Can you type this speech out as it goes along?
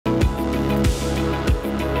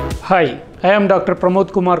Hi, I am Dr.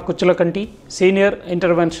 Pramod Kumar Kuchulakanti, Senior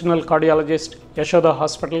Interventional Cardiologist, Yashoda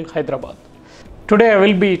Hospital, Hyderabad. Today I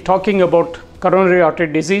will be talking about coronary artery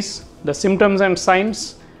disease, the symptoms and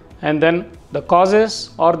signs, and then the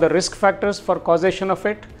causes or the risk factors for causation of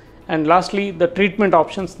it, and lastly the treatment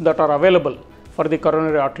options that are available for the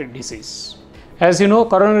coronary artery disease. As you know,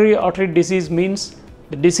 coronary artery disease means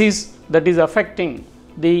the disease that is affecting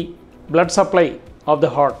the blood supply of the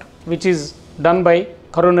heart, which is done by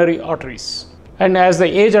coronary arteries. And as the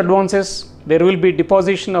age advances, there will be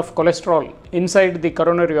deposition of cholesterol inside the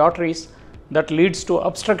coronary arteries that leads to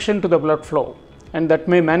obstruction to the blood flow, and that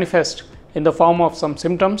may manifest in the form of some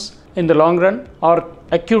symptoms in the long run, or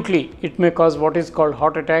acutely it may cause what is called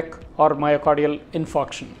heart attack or myocardial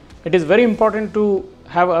infarction. It is very important to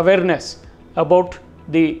have awareness about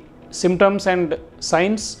the symptoms and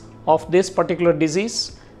signs of this particular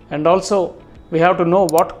disease, and also we have to know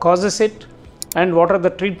what causes it and what are the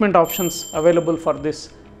treatment options available for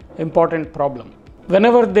this important problem.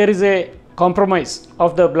 Whenever there is a compromise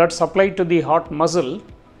of the blood supply to the heart muscle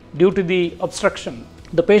due to the obstruction,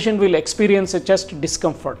 the patient will experience a chest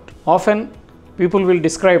discomfort. Often people will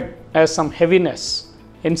describe as some heaviness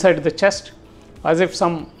inside the chest, as if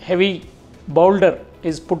some heavy boulder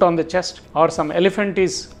is put on the chest or some elephant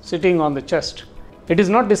is sitting on the chest. It is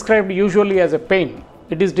not described usually as a pain.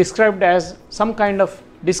 It is described as some kind of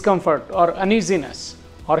discomfort or uneasiness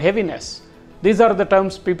or heaviness. These are the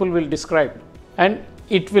terms people will describe, and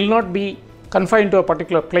it will not be confined to a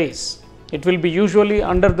particular place. It will be usually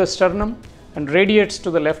under the sternum and radiates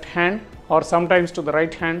to the left hand or sometimes to the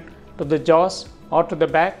right hand, to the jaws or to the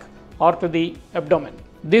back or to the abdomen.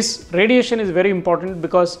 This radiation is very important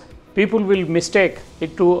because people will mistake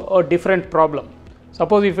it to a different problem.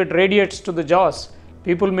 Suppose if it radiates to the jaws,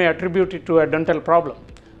 people may attribute it to a dental problem.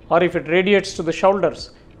 Or if it radiates to the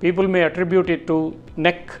shoulders, people may attribute it to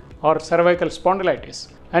neck or cervical spondylitis.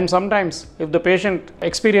 And sometimes if the patient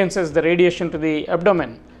experiences the radiation to the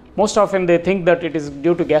abdomen, most often they think that it is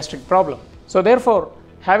due to gastric problem. So therefore,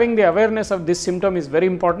 having the awareness of this symptom is very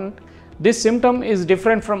important. This symptom is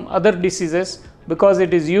different from other diseases because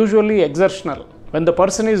it is usually exertional. When the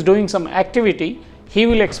person is doing some activity, he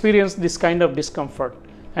will experience this kind of discomfort.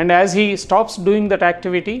 And as he stops doing that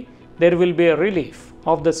activity, there will be a relief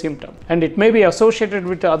of the symptom, and it may be associated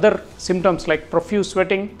with other symptoms like profuse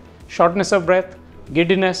sweating, shortness of breath,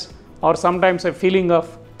 giddiness, or sometimes a feeling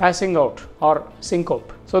of passing out or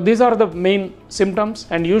syncope. So these are the main symptoms,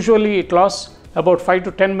 and usually it lasts about 5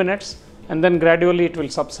 to 10 minutes and then gradually it will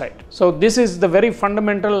subside. So this is the very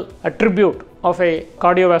fundamental attribute of a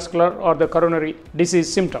cardiovascular or the coronary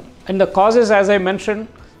disease symptom. And the causes, as I mentioned,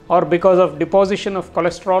 are because of deposition of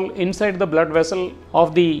cholesterol inside the blood vessel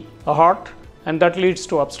of the heart, and that leads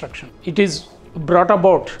to obstruction. It is brought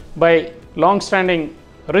about by long-standing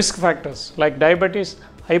risk factors like diabetes,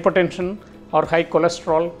 hypertension, or high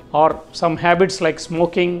cholesterol, or some habits like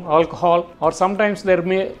smoking, alcohol, or sometimes there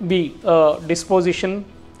may be a disposition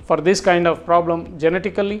for this kind of problem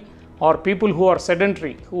genetically, or people who are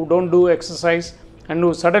sedentary, who don't do exercise and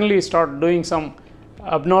who suddenly start doing some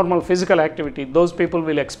abnormal physical activity. Those people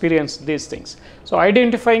will experience these things. So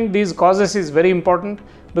identifying these causes is very important,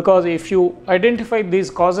 because if you identify these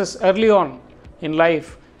causes early on in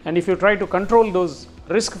life, and if you try to control those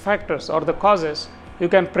risk factors or the causes, you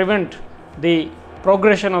can prevent the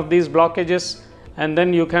progression of these blockages, and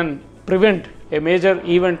then you can prevent a major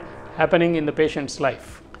event happening in the patient's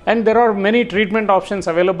life. And there are many treatment options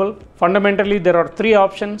available. Fundamentally, there are three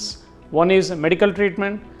options. One is medical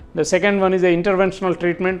treatment. The second one is the interventional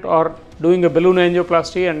treatment, or doing a balloon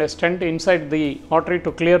angioplasty and a stent inside the artery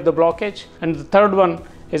to clear the blockage. And the third one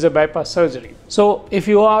is a bypass surgery. So if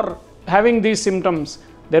you are having these symptoms,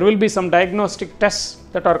 there will be some diagnostic tests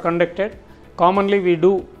that are conducted. Commonly we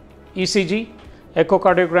do ECG,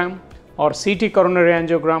 echocardiogram, or CT coronary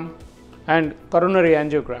angiogram and coronary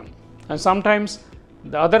angiogram. And sometimes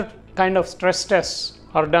the other kind of stress tests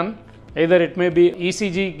are done. Either it may be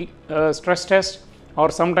ECG stress test, or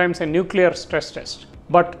sometimes a nuclear stress test.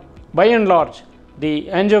 But by and large, the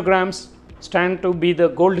angiograms stand to be the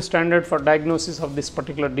gold standard for diagnosis of this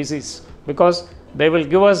particular disease, because they will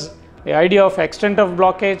give us the idea of extent of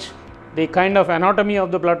blockage, the kind of anatomy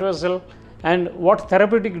of the blood vessel, and what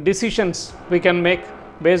therapeutic decisions we can make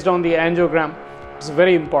based on the angiogram. It's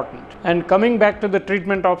very important. And coming back to the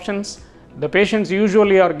treatment options, the patients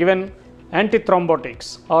usually are given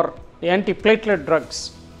antithrombotics or the antiplatelet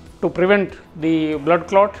drugs to prevent the blood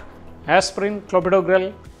clot. Aspirin,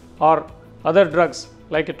 clopidogrel, or other drugs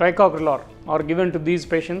like a ticagrelor are given to these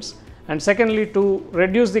patients. And secondly, to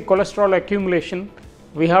reduce the cholesterol accumulation,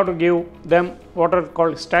 we have to give them what are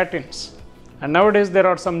called statins. And nowadays there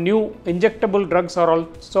are some new injectable drugs are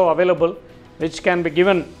also available which can be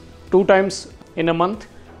given 2 times in a month,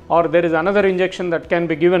 or there is another injection that can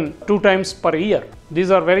be given 2 times per year.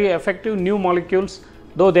 These are very effective new molecules,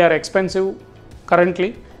 though they are expensive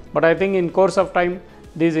currently, but I think in course of time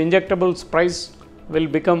these injectables price will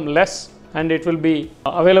become less and it will be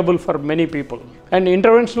available for many people. And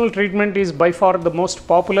interventional treatment is by far the most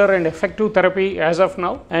popular and effective therapy as of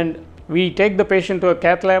now, and we take the patient to a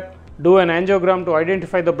cath lab, do an angiogram to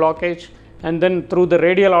identify the blockage, and then through the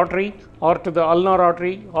radial artery or to the ulnar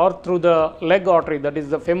artery or through the leg artery, that is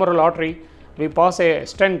the femoral artery, we pass a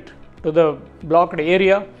stent to the blocked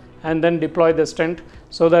area and then deploy the stent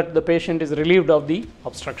so that the patient is relieved of the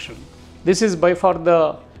obstruction. This is by far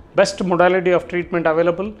the best modality of treatment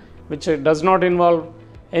available, which does not involve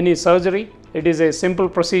any surgery. It is a simple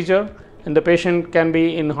procedure and the patient can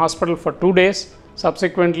be in hospital for 2 days.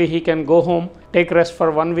 Subsequently, he can go home, take rest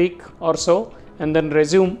for 1 week or so, and then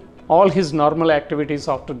resume all his normal activities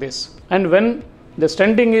after this. And when the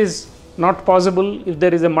stenting is not possible, if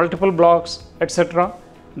there is a multiple blocks, etc.,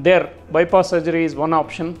 there bypass surgery is one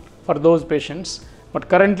option for those patients. But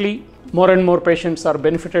currently, more and more patients are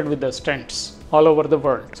benefited with the stents all over the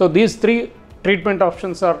world. So these 3 treatment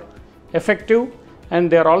options are effective,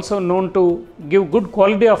 and they are also known to give good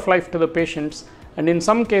quality of life to the patients, and in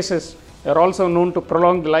some cases they are also known to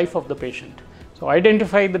prolong the life of the patient. So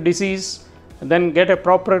identify the disease and then get a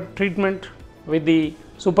proper treatment with the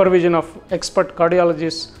supervision of expert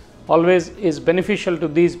cardiologists always is beneficial to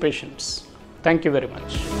these patients. Thank you very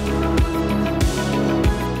much.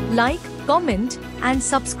 Like, comment and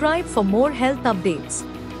subscribe for more health updates.